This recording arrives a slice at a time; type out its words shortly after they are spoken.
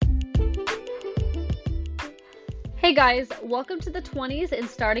Hey guys, welcome to the 20s and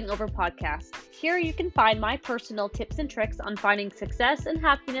Starting Over podcast. Here you can find my personal tips and tricks on finding success and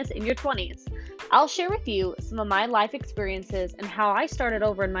happiness in your 20s. I'll share with you some of my life experiences and how I started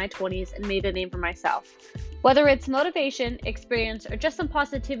over in my 20s and made a name for myself. Whether it's motivation, experience, or just some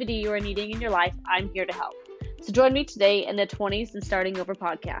positivity you are needing in your life, I'm here to help. So join me today in the 20s and Starting Over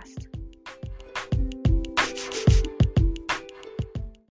podcast.